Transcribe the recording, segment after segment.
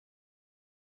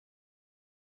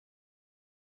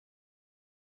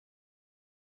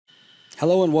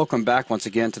Hello and welcome back once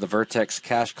again to the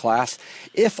VertexCache class.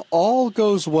 If all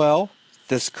goes well,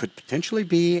 this could potentially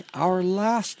be our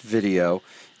last video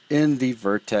in the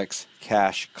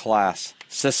VertexCache class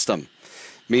system.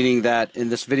 Meaning that in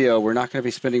this video, we're not going to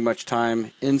be spending much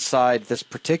time inside this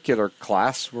particular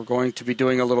class. We're going to be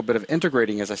doing a little bit of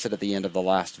integrating, as I said at the end of the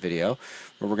last video,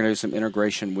 where we're going to do some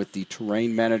integration with the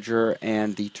TerrainManager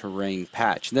and the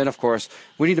TerrainPatch. And then, of course,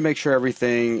 we need to make sure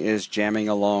everything is jamming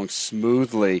along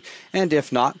smoothly. And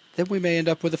if not, then we may end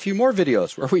up with a few more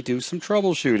videos where we do some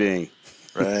troubleshooting.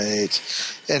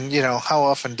 Right. And, you know, how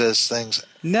often does things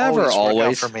Never always work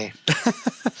out for me?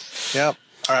 Yep.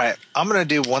 All right, I'm going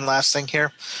to do one last thing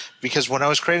here, because when I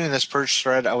was creating this purge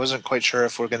thread, I wasn't quite sure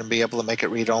if we're going to be able to make it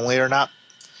read-only or not.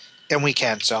 And we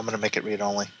can, so I'm going to make it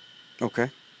read-only.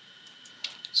 Okay.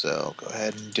 So go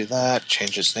ahead and do that.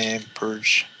 Change its name,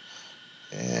 purge,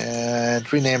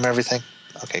 and rename everything.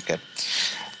 Okay, good.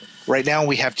 Right now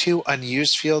we have two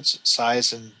unused fields,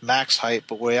 size and max height,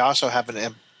 but we also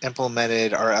haven't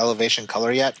implemented our elevation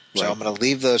color yet, so I'm going to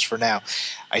leave those for now.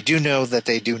 I do know that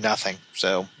they do nothing,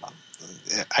 so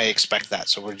I expect that,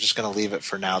 so we're just going to leave it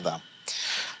for now, though.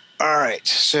 All right,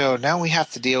 so now we have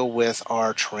to deal with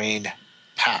our terrain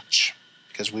patch,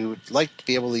 because we would like to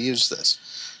be able to use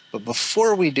this. But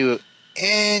before we do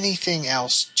anything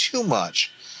else too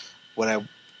much, what I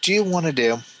do want to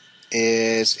do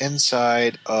is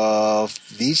inside of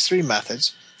these three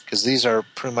methods, because these are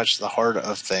pretty much the heart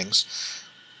of things,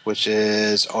 which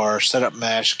is our setup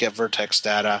mesh, get vertex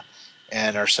data,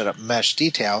 and our setup mesh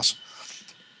details.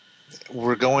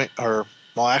 We're going, or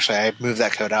well, actually, I moved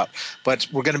that code out, but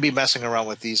we're going to be messing around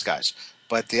with these guys.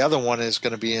 But the other one is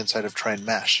going to be inside of train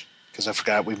mesh, because I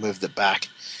forgot we moved it back.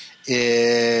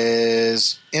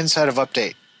 Is inside of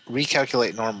update,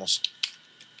 recalculate normals.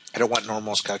 I don't want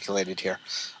normals calculated here.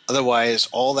 Otherwise,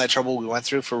 all that trouble we went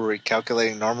through for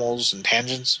recalculating normals and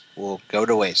tangents will go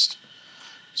to waste.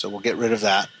 So we'll get rid of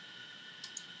that.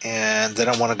 And then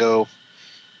I want to go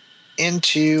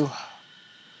into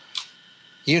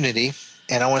Unity,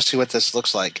 and I want to see what this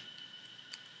looks like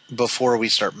before we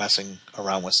start messing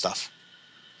around with stuff.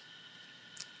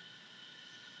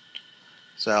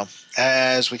 So,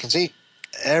 as we can see,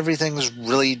 everything's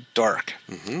really dark.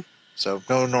 So,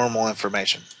 no normal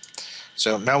information.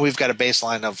 So, now we've got a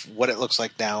baseline of what it looks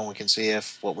like now, and we can see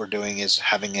if what we're doing is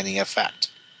having any effect.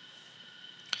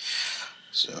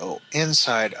 So,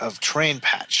 inside of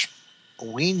TerrainPatch,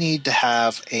 we need to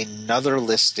have another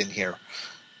list in here.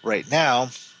 Right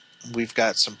now, we've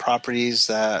got some properties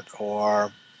that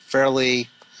are fairly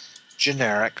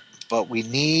generic, but we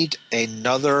need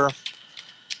another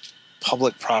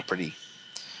public property.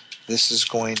 This is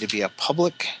going to be a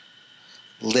public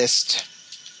list.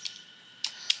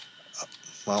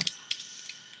 Well,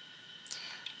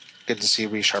 good to see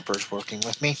ReSharper's working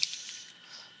with me.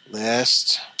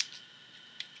 List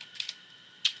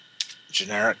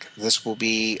generic. This will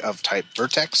be of type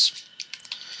vertex.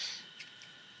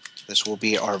 This will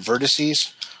be our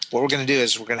vertices. What we're going to do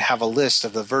is we're going to have a list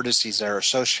of the vertices that are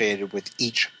associated with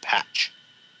each patch.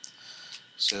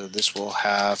 So this will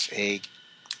have a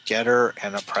getter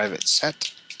and a private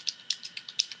set.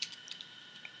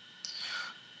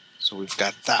 So we've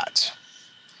got that.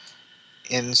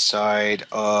 Inside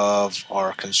of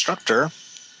our constructor,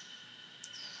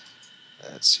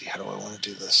 let's see, how do I want to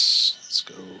do this? Let's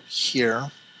go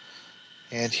here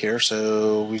and here.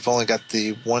 So we've only got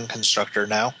the one constructor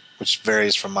now, which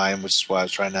varies from mine, which is why I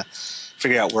was trying to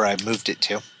figure out where I moved it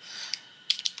to.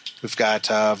 We've got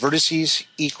vertices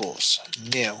equals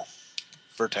new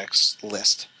vertex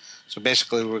list. So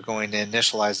basically we're going to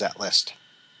initialize that list.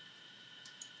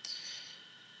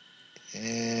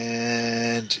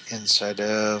 And inside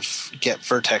of get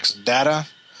vertex data,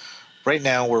 right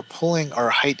now we're pulling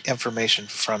our height information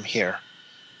from here,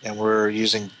 and we're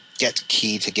using get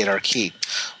key to get our key.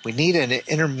 We need an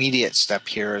intermediate step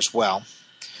here as well,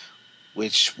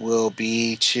 which will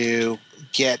be to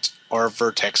get our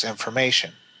vertex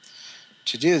information.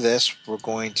 To do this, we're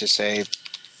going to say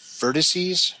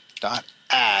vertices.add,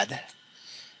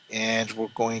 and we're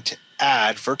going to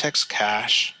add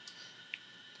VertexCache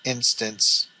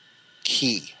instance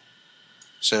key.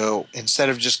 So instead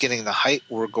of just getting the height,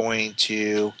 we're going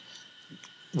to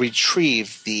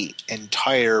retrieve the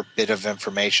entire bit of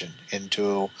information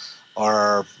into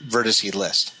our vertice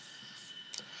list.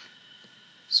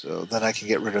 So then I can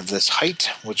get rid of this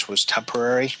height, which was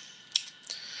temporary.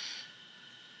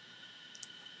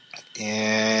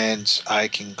 And I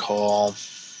can call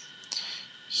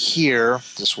here,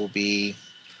 this will be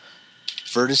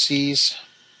vertices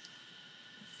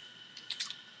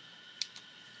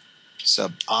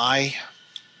sub I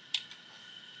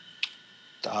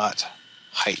dot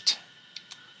height.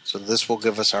 So this will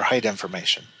give us our height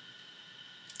information.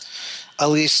 At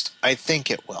least I think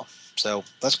it will. So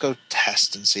let's go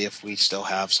test and see if we still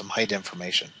have some height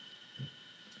information.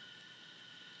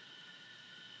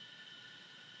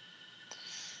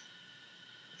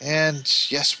 And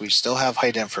yes, we still have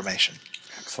height information.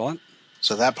 Excellent.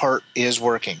 So that part is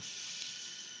working.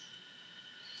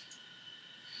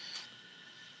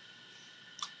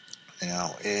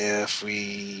 Now, if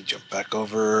we jump back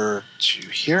over to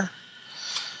here,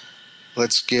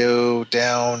 let's go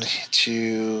down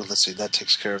to, let's see, that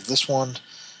takes care of this one.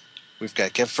 We've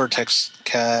got get vertex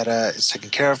data is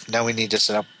taken care of. Now we need to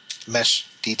set up mesh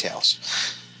details.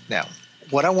 Now,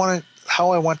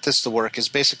 how I want this to work is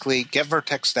basically get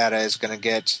vertex data is going to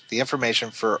get the information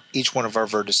for each one of our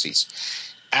vertices.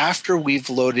 After we've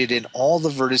loaded in all the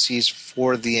vertices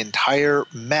for the entire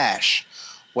mesh,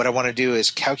 what I want to do is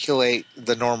calculate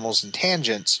the normals and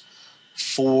tangents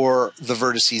for the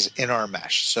vertices in our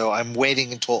mesh. So I'm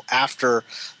waiting until after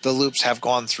the loops have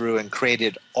gone through and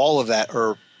created all of that,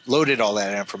 or loaded all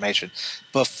that information,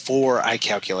 before I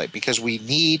calculate, because we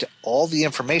need all the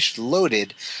information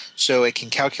loaded so it can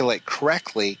calculate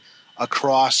correctly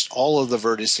across all of the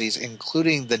vertices,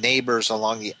 including the neighbors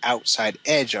along the outside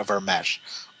edge of our mesh.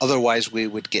 Otherwise we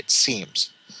would get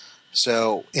seams.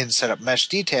 So in setup mesh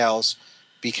details,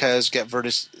 because get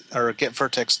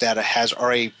vertex data has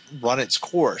already run its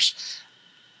course,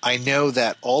 I know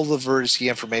that all the vertice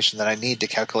information that I need to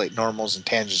calculate normals and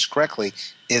tangents correctly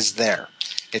is there.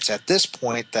 It's at this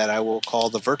point that I will call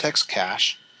the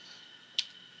VertexCache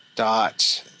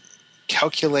dot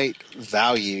calculate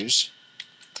values,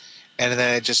 and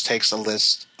then it just takes a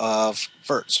list of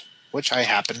verts, which I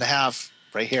happen to have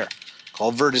right here,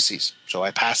 called vertices. So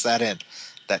I pass that in.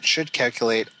 That should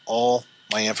calculate all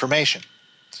my information.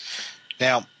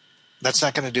 Now, that's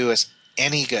not going to do us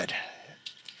any good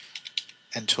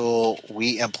until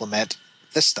we implement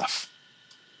this stuff.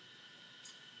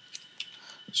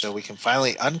 So we can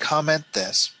finally uncomment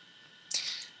this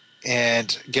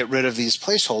and get rid of these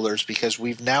placeholders, because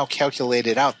we've now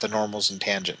calculated out the normals and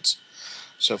tangents.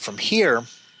 So from here,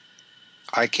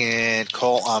 I can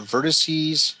call on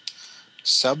vertices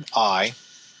sub I,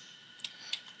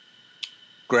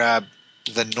 grab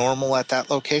the normal at that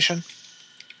location.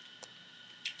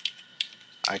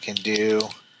 I can do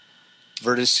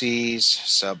vertices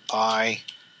sub I,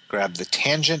 grab the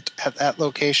tangent at that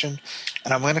location,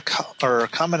 and I'm going to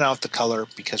comment out the color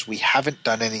because we haven't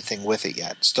done anything with it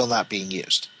yet. It's still not being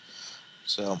used.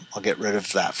 So I'll get rid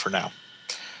of that for now.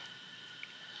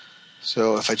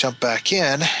 So if I jump back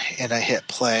in and I hit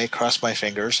play, cross my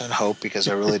fingers and hope, because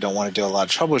I really don't want to do a lot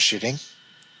of troubleshooting,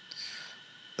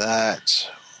 that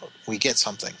we get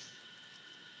something.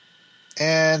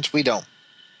 And we don't.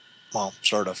 Well,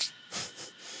 sort of.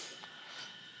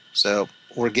 So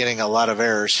we're getting a lot of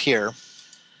errors here,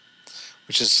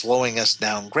 which is slowing us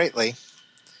down greatly,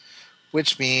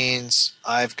 which means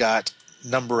I've got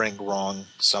numbering wrong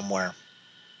somewhere.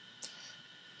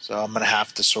 So I'm going to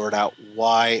have to sort out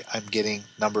why I'm getting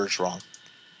numbers wrong.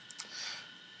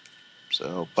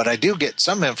 So, but I do get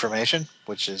some information,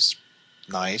 which is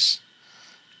nice.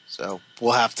 So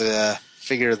we'll have to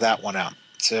figure that one out.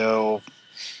 So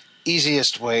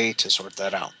easiest way to sort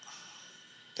that out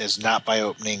is not by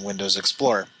opening Windows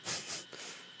Explorer.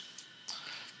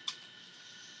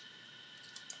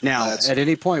 Now, at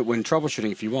any point when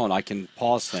troubleshooting, if you want, I can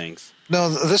pause things. No,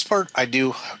 this part I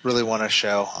do really want to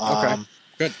show. Okay,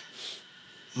 good.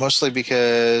 Mostly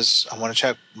because I want to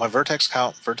check my vertex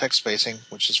count, vertex spacing,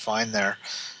 which is fine there.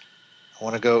 I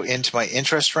want to go into my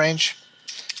interest range,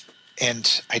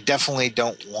 and I definitely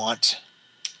don't want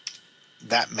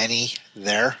that many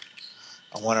there.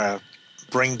 I want to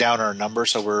bring down our number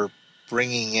so we're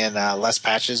bringing in less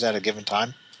patches at a given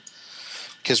time.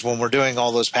 Because when we're doing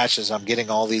all those patches, I'm getting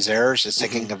all these errors. It's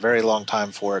taking a very long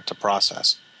time for it to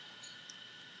process.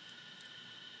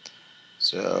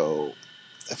 So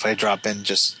if I drop in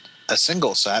just a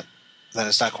single set, then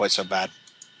it's not quite so bad.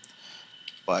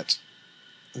 But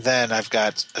then I've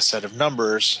got a set of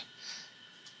numbers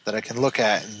that I can look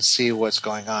at and see what's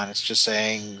going on. It's just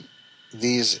saying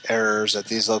these errors at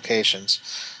these locations.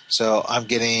 So I'm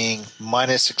getting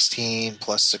minus 16,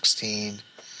 plus 16,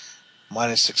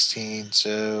 minus 16,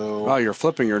 so... Oh, you're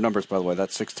flipping your numbers, by the way.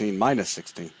 That's 16 minus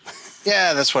 16.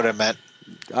 Yeah, that's what I meant.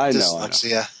 I know.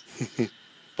 Dyslexia.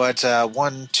 But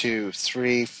 1, 2,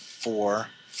 3, 4,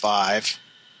 5,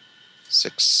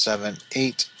 6, 7,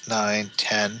 8, 9,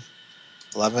 10,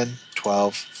 11,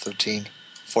 12, 13,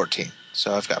 14.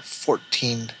 So I've got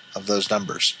 14 of those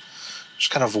numbers. It's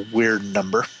kind of a weird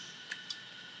number.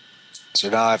 So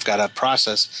now I've got to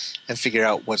process and figure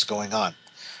out what's going on.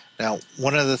 Now,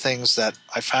 one of the things that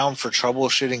I found for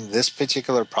troubleshooting this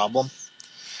particular problem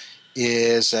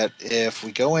is that if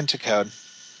we go into code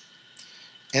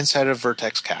inside of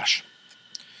VertexCache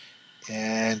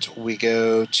and we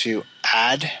go to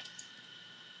add,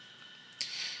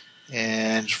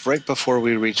 and right before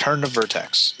we return to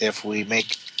Vertex, if we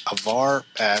make a var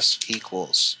s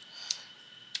equals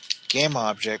game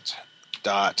object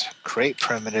dot create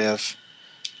primitive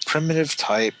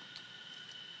type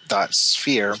dot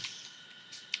sphere,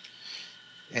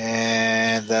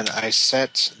 and then I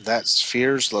set that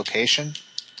sphere's location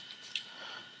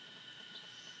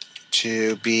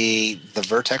to be the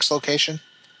vertex location.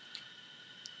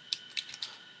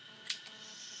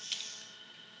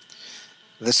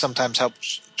 This sometimes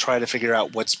helps try to figure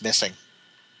out what's missing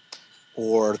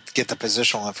or get the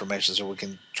positional information so we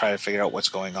can try to figure out what's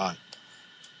going on.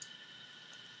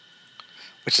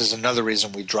 Which is another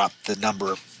reason we dropped the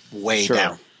number way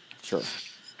down. Sure.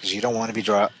 Because you don't want to be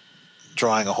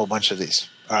drawing a whole bunch of these.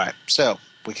 All right, so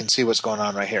we can see what's going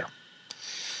on right here.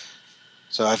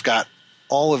 So I've got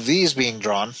all of these being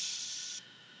drawn,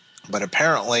 but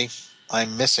apparently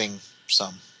I'm missing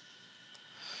some.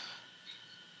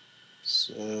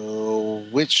 So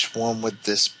which one would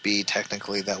this be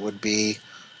technically? That would be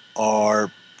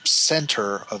our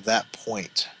center of that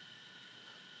point.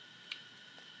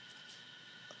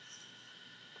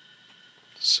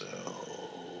 So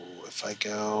if I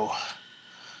go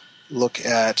look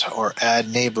at our add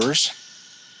neighbors,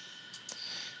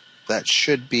 that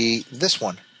should be this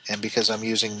one. And because I'm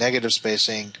using negative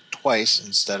spacing twice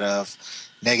instead of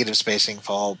negative spacing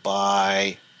followed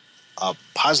by a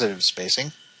positive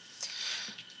spacing,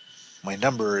 my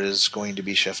number is going to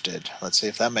be shifted. Let's see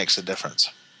if that makes a difference.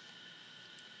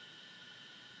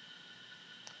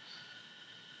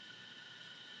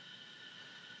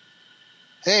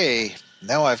 Hey,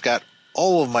 now I've got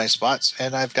all of my spots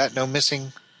and I've got no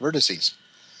missing vertices.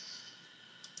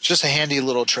 Just a handy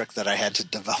little trick that I had to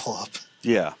develop.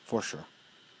 Yeah, for sure.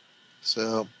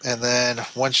 So, and then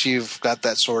once you've got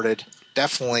that sorted,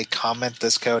 definitely comment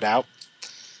this code out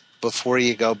before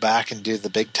you go back and do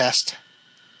the big test.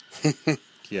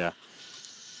 Yeah.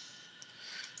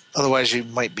 Otherwise, you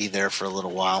might be there for a little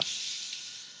while.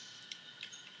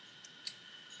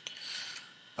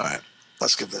 All right,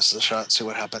 let's give this a shot and see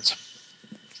what happens.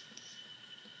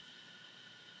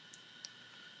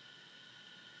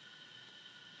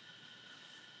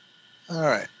 All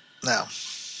right, now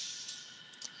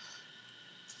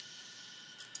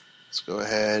let's go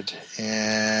ahead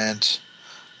and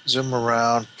zoom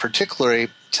around, particularly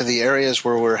to the areas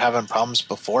where we're having problems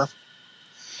before.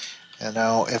 And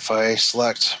now if I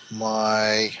select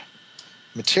my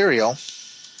material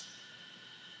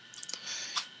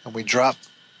and we drop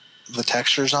the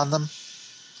textures on them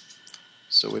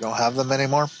so we don't have them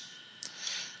anymore,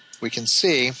 we can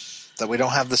see that we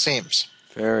don't have the seams.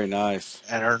 Very nice.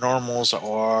 And our normals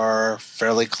are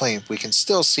fairly clean. We can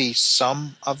still see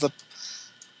some of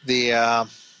the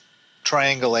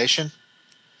triangulation,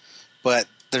 but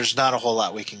there's not a whole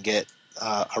lot we can get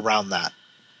around that.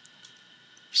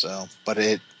 So, but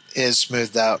it is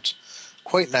smoothed out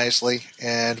quite nicely,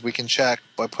 and we can check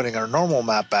by putting our normal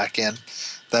map back in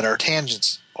that our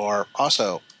tangents are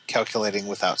also calculating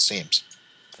without seams.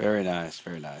 Very nice,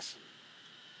 very nice.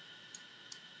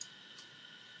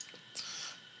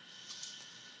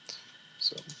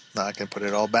 So now I can put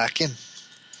it all back in.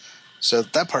 So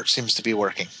that part seems to be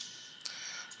working.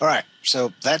 All right,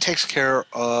 so that takes care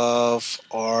of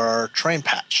our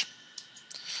TerrainPatch.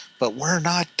 But we're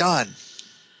not done,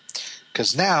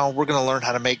 because now we're going to learn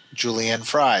how to make julienne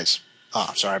fries.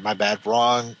 Oh, sorry, my bad.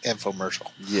 Wrong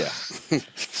infomercial. Yeah.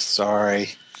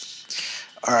 Sorry.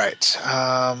 All right.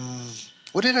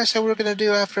 What did I say we were going to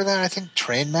do after that? I think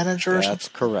TerrainManager or something. That's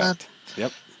correct. Like that?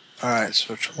 Yep. All right.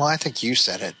 So, well, I think you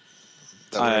said it.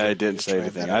 I didn't say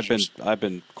anything. I've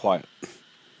been quiet.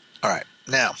 All right.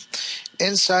 Now,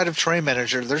 inside of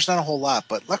TerrainManager, there's not a whole lot,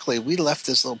 but luckily we left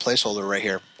this little placeholder right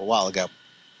here a while ago.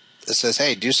 It says,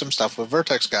 hey, do some stuff with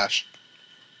VertexCache.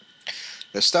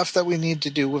 The stuff that we need to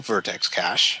do with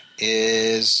VertexCache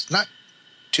is not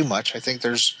too much. I think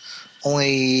there's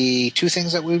only two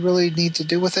things that we really need to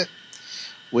do with it,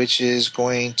 which is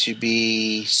going to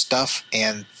be stuff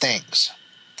and things.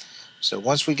 So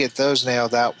once we get those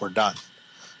nailed out, we're done.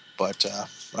 But,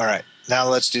 all right, now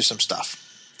let's do some stuff.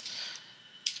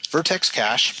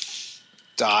 VertexCache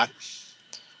dot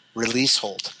release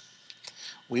hold.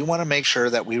 We want to make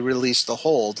sure that we release the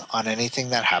hold on anything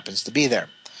that happens to be there.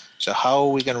 So how are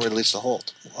we going to release the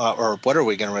hold? Or what are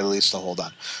we going to release the hold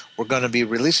on? We're going to be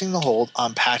releasing the hold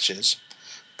on patches,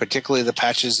 particularly the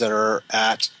patches that are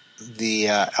at the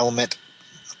element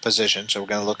position. So we're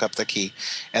going to look up the key,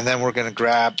 and then we're going to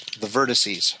grab the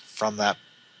vertices from that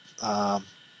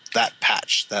that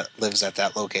patch that lives at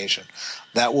that location.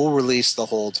 That will release the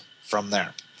hold from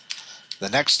there. The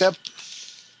next step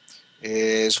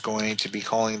is going to be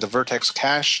calling the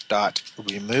VertexCache dot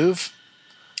remove.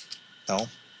 No.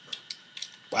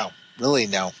 Wow. Really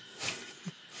no.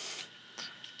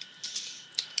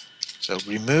 So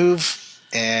remove,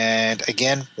 and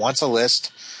again, wants a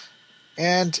list,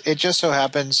 and it just so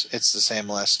happens it's the same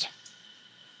list.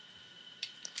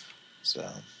 So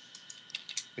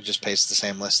we just paste the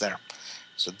same list there.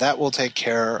 So that will take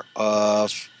care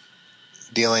of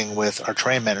dealing with our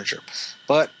Terrain Manager.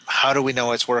 But how do we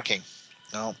know it's working?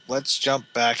 Now, let's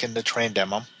jump back into Terrain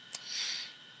Demo.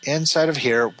 Inside of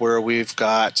here, where we've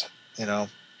got,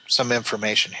 some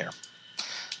information here.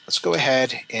 Let's go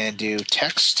ahead and do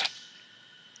text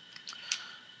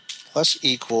plus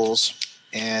equals,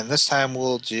 and this time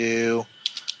we'll do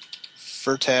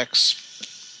vertex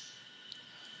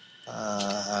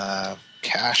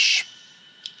cache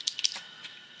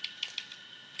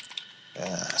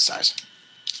size.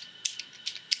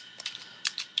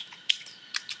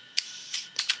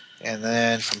 And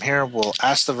then from here, we'll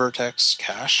ask the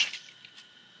VertexCache,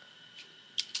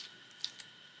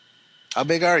 how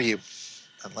big are you?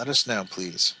 And let us know,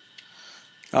 please.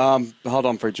 Hold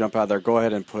on for you jump out there. Go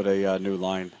ahead and put a new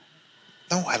line.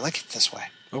 No, I like it this way.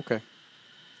 Okay.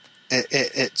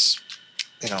 It's,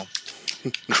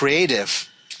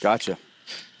 creative. Gotcha.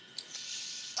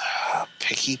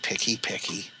 Picky, picky,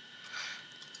 picky.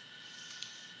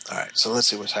 All right, so let's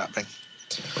see what's happening.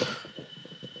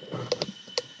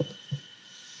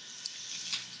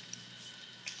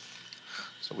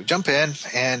 So we jump in,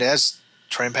 and as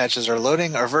terrain patches are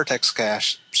loading, our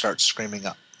VertexCache starts screaming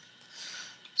up.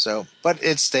 So, but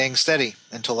it's staying steady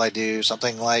until I do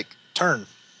something like turn.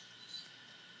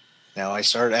 Now I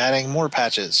start adding more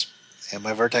patches, and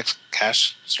my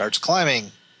VertexCache starts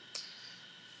climbing.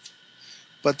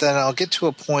 But then I'll get to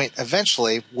a point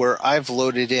eventually where I've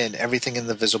loaded in everything in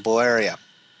the visible area.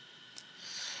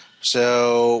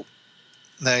 So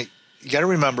now you got to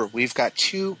remember, we've got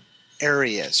two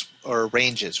areas or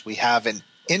ranges. We have an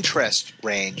interest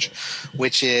range,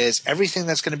 which is everything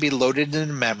that's going to be loaded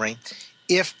into memory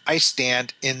if I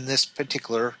stand in this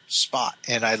particular spot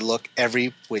and I look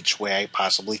every which way I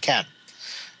possibly can.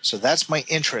 So that's my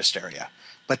interest area.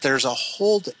 But there's a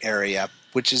hold area,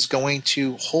 which is going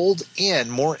to hold in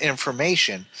more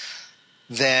information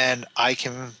than I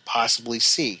can possibly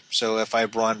see. So if I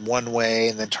run one way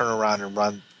and then turn around and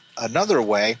run another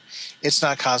way, it's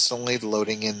not constantly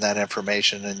loading in that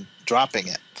information and dropping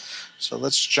it. So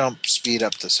let's jump speed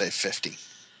up to say 50.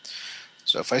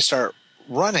 So if I start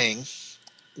running,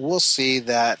 we'll see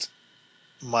that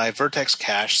my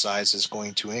VertexCache size is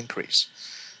going to increase.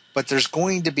 But there's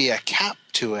going to be a cap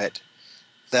to it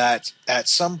that at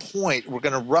some point we're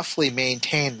going to roughly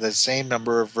maintain the same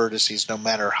number of vertices no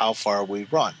matter how far we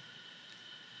run.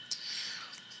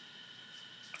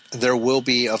 There will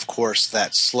be, of course,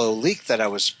 that slow leak that I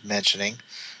was mentioning.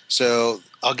 So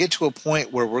I'll get to a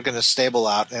point where we're going to stable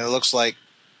out, and it looks like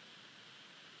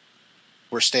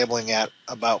we're stabling at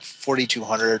about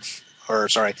 4,200, or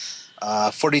sorry,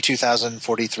 42,000,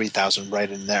 43,000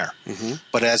 right in there. Mm-hmm.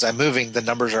 But as I'm moving, the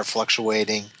numbers are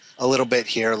fluctuating a little bit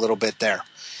here, a little bit there.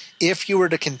 If you were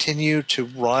to continue to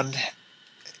run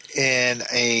in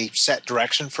a set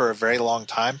direction for a very long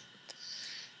time,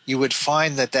 you would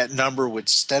find that that number would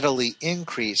steadily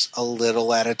increase a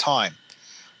little at a time.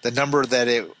 The number that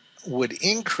it would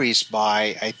increase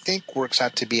by, I think, works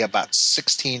out to be about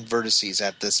 16 vertices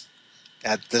at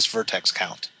this vertex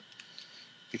count,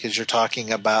 because you're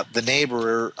talking about the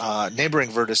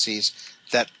neighboring vertices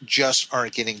that just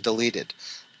aren't getting deleted.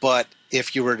 But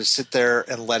if you were to sit there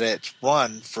and let it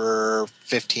run for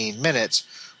 15 minutes,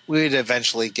 we would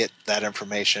eventually get that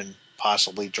information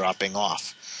possibly dropping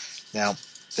off. Now,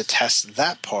 to test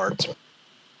that part,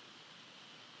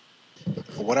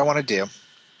 what I want to do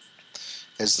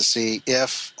is to see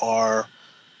if our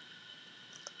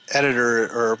editor,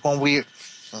 or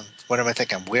what am I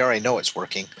thinking? We already know it's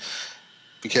working,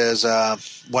 because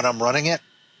when I'm running it,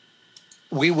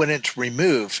 we wouldn't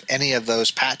remove any of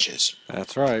those patches.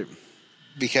 That's right.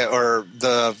 Or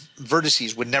the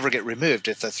vertices would never get removed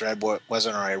if the thread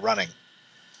wasn't already running.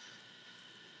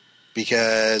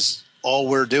 Because all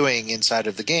we're doing inside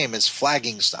of the game is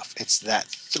flagging stuff. It's that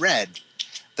thread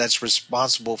that's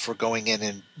responsible for going in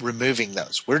and removing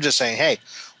those. We're just saying, hey,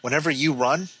 whenever you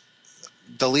run,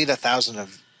 delete 1,000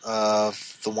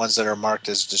 of the ones that are marked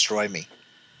as destroy me.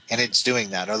 And it's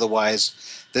doing that.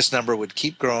 Otherwise, this number would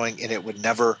keep growing and it would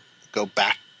never go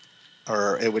back,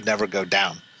 or it would never go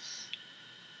down.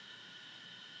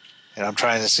 And I'm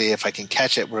trying to see if I can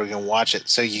catch it. We're going to watch it.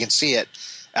 So you can see it.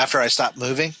 After I stop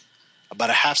moving, about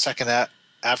a half second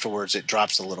afterwards, it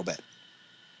drops a little bit.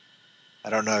 I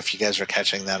don't know if you guys are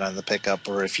catching that on the pickup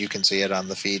or if you can see it on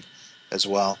the feed as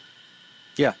well.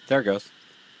 Yeah, there it goes.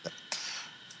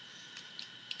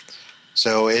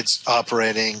 So it's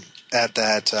operating at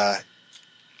that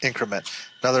increment.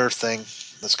 Another thing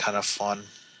that's kind of fun,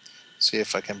 see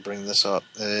if I can bring this up,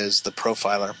 is the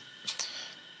profiler.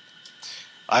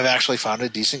 I've actually found a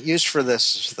decent use for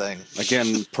this thing.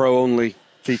 Again, pro-only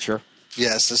feature.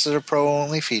 Yes, this is a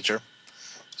pro-only feature.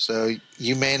 So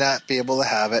you may not be able to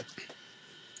have it.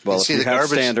 Well, if you have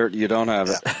standard, you don't have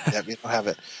it. Yeah, you don't have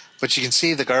it. But you can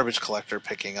see the garbage collector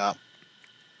picking up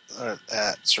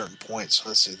at certain points.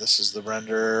 Let's see, this is the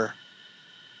render.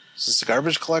 Is this the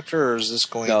garbage collector, or is this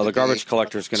going to be... No, the garbage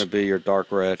collector is going to be your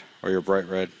dark red or your bright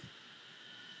red.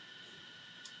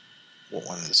 What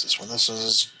one is this one? This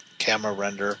is camera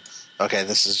render. Okay,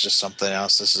 this is just something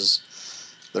else. This is...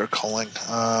 They're calling...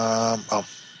 unpause.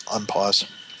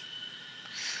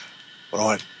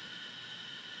 What do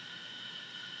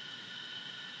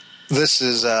This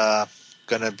is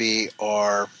going to be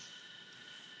our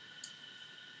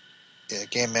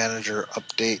game manager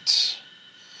update.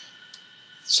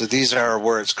 So these are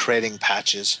where it's creating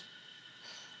patches.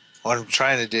 What I'm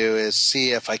trying to do is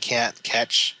see if I can't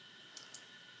catch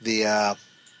the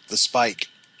spike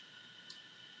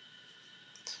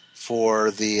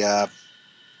for the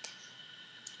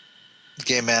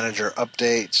game manager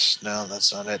updates. No,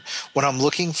 that's not it. What I'm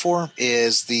looking for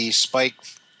is the spike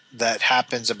that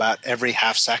happens about every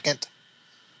half second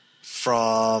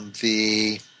from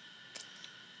the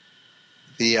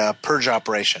purge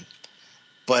operation.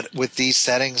 But with these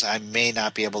settings, I may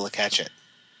not be able to catch it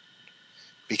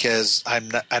because I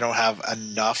don't have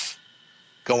enough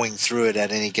going through it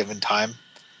at any given time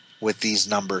with these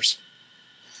numbers.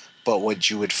 But what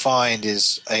you would find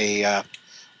is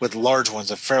with large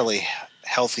ones, a fairly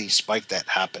healthy spike that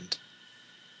happened.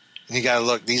 And you got to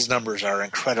look; these numbers are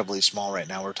incredibly small right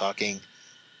now. We're talking,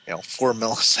 4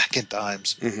 millisecond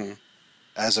times,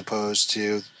 as opposed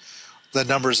to the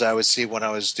numbers I would see when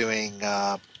I was doing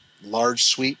large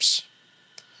sweeps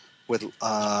with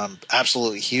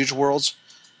absolutely huge worlds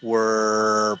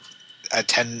were a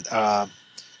 10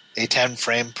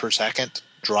 frame per second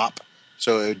drop.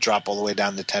 So it would drop all the way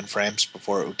down to 10 frames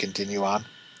before it would continue on.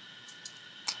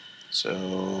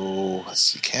 So let's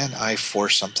see, can I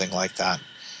force something like that?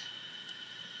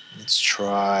 Let's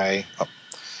try.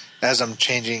 As I'm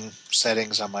changing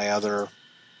settings on my other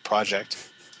project.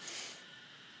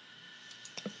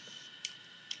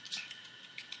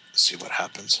 Let's see what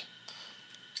happens.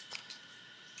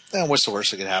 And what's the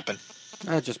worst that could happen?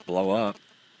 Just blow up.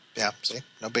 Yeah, see?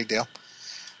 No big deal.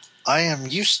 I am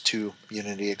used to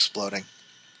Unity exploding.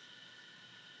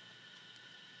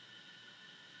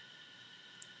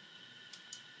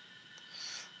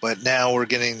 But now we're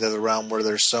getting to the realm where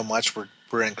there's so much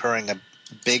we're incurring a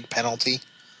big penalty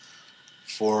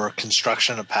for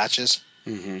construction of patches.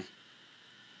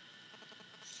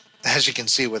 As you can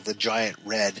see with the giant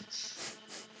red,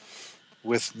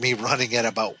 with me running at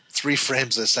about 3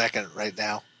 frames a second right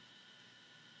now.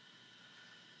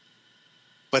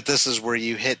 But this is where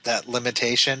you hit that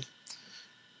limitation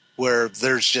where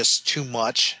there's just too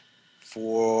much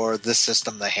for this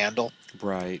system to handle.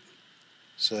 Right.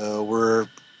 So we're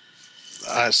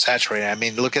saturated. I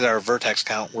mean, look at our vertex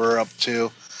count. We're up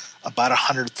to about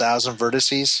 100,000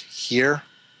 vertices here.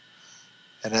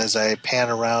 And as I pan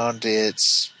around,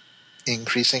 it's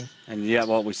increasing. And yet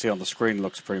what we see on the screen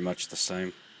looks pretty much the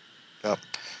same. Yep.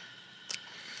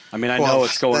 I mean, I know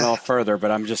it's going off further,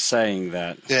 but I'm just saying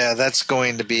that. Yeah, that's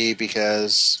going to be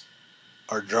because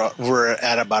we're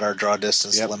at about our draw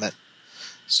distance limit.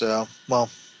 So, well,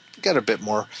 we got a bit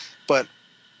more. But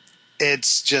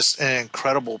it's just an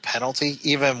incredible penalty.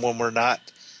 Even when we're not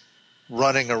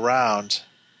running around,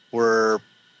 we're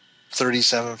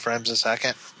 37 frames a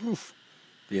second. Oof.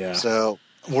 Yeah. So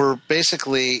we're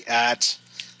basically at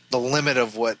the limit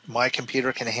of what my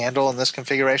computer can handle in this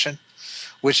configuration,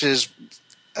 which is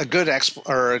a good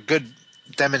a good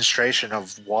demonstration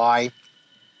of why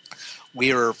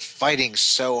we are fighting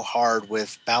so hard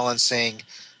with balancing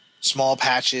small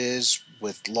patches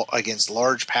against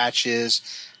large patches.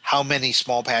 How many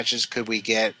small patches could we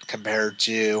get compared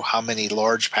to how many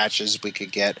large patches we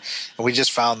could get? And we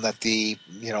just found that the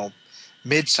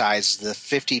mid-size, the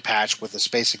 50 patch with a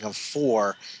spacing of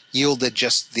 4, yielded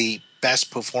just the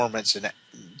best performance in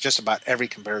just about every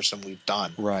comparison we've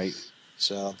done. Right.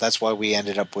 So that's why we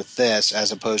ended up with this,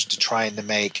 as opposed to trying to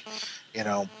make,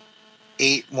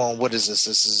 8. Well, what is this?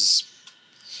 This is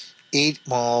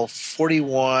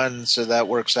 41, so that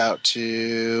works out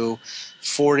to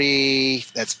 40.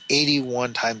 That's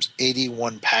 81 times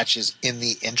 81 patches in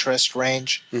the interest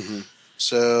range. Mm-hmm.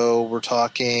 So we're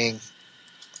talking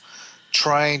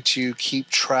trying to keep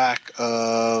track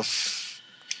of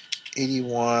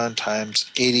 81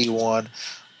 times 81.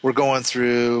 We're going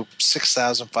through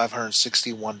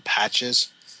 6,561 patches.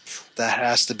 That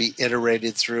has to be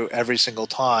iterated through every single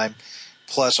time,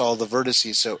 plus all the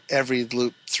vertices. So every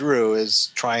loop through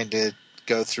is trying to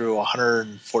go through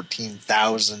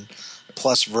 114,000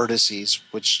 plus vertices,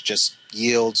 which just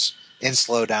yields in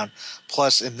slowdown.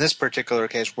 Plus, in this particular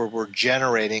case, where we're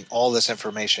generating all this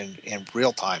information in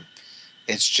real time,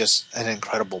 it's just an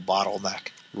incredible bottleneck.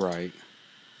 Right.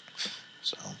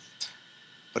 So,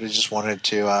 but I just wanted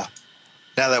to,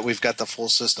 now that we've got the full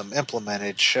system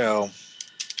implemented, show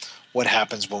what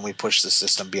happens when we push the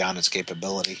system beyond its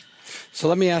capability. So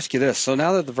let me ask you this. So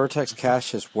now that the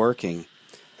VertexCache is working,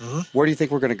 where do you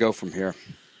think we're going to go from here?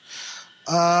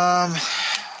 Because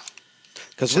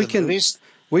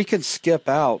we can skip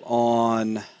out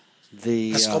on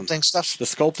the sculpting stuff. The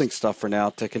sculpting stuff for now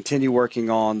to continue working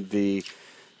on the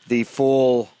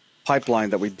full pipeline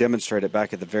that we demonstrated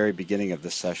back at the very beginning of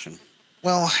this session.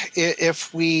 Well,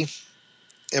 if we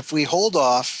hold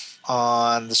off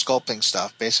on the sculpting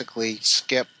stuff, basically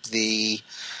skip the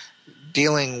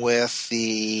dealing with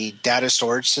the data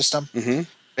storage system,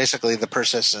 basically the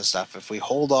persistent stuff. If we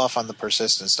hold off on the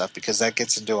persistent stuff, because that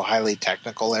gets into a highly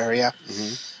technical area,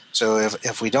 so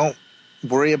if we don't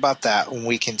worry about that,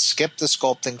 we can skip the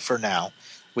sculpting for now.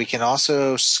 We can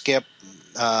also skip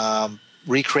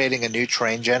recreating a new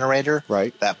terrain generator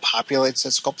that populates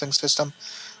that sculpting system,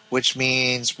 which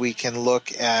means we can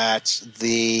look at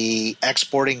the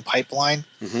exporting pipeline,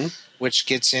 which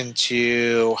gets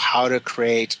into how to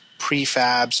create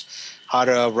prefabs, how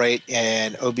to write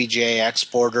an OBJ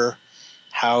exporter,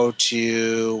 how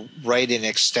to write an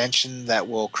extension that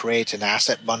will create an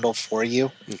asset bundle for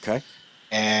you. Okay.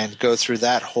 And go through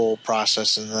that whole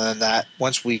process. And then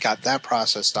once we got that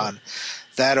process done,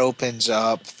 that opens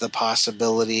up the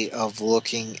possibility of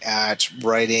looking at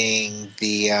writing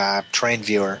the terrain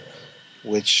viewer,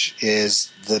 which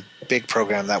is the big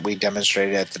program that we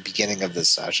demonstrated at the beginning of this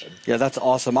session. Yeah, that's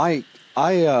awesome. I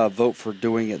vote for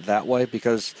doing it that way,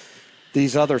 because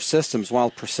these other systems, while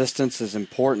persistence is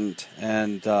important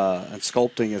and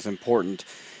sculpting is important,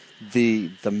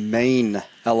 the main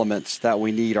elements that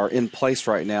we need are in place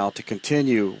right now to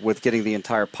continue with getting the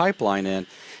entire pipeline in,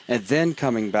 and then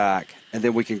coming back, and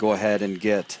then we can go ahead and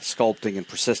get sculpting and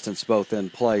persistence both in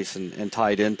place and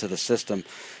tied into the system.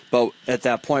 But at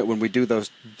that point, when we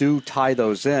do tie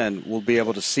those in, we'll be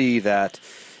able to see that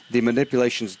the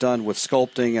manipulations done with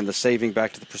sculpting and the saving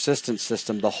back to the persistence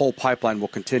system, the whole pipeline will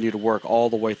continue to work all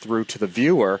the way through to the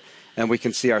viewer, and we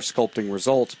can see our sculpting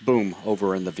results, boom,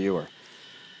 over in the viewer.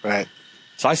 Right.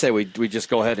 So I say we just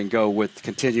go ahead and go with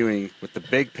continuing with the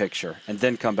big picture and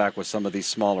then come back with some of these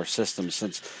smaller systems,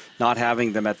 since not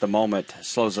having them at the moment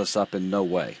slows us up in no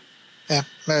way. Yeah,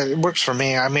 it works for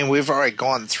me. I mean, we've already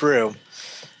gone through,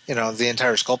 the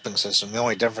entire sculpting system. The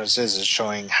only difference is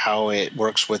showing how it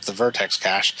works with the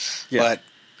VertexCache. Yeah.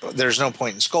 But there's no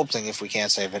point in sculpting if we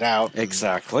can't save it out.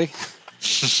 Exactly.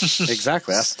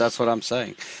 Exactly. That's what I'm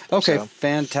saying. Okay,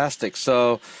 fantastic.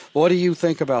 So what do you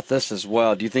think about this as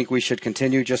well? Do you think we should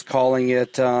continue just calling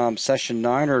it Session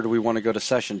 9, or do we want to go to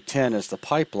Session 10 as the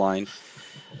pipeline?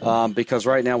 Because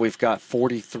right now we've got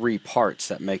 43 parts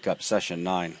that make up Session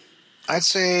 9. I'd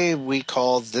say we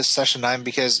call this Session 9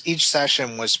 because each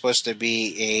session was supposed to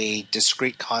be a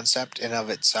discrete concept in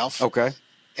of itself. Okay.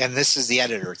 And this is the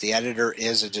editor. The editor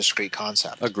is a discrete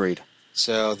concept. Agreed.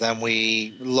 So then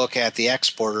we look at the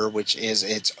exporter, which is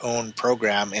its own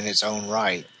program in its own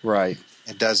right. Right.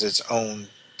 It does its own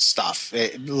stuff.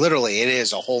 It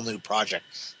is a whole new project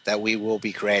that we will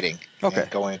be creating and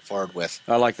going forward with.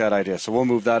 I like that idea. So we'll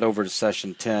move that over to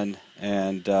Session 10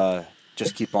 and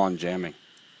just keep on jamming.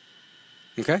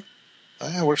 Okay?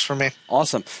 It works for me.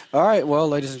 Awesome. All right. Well,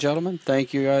 ladies and gentlemen,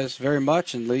 thank you guys very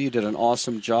much. And Lee, you did an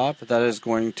awesome job. That is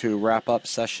going to wrap up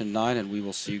Session 9, and we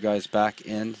will see you guys back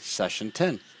in Session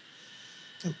 10.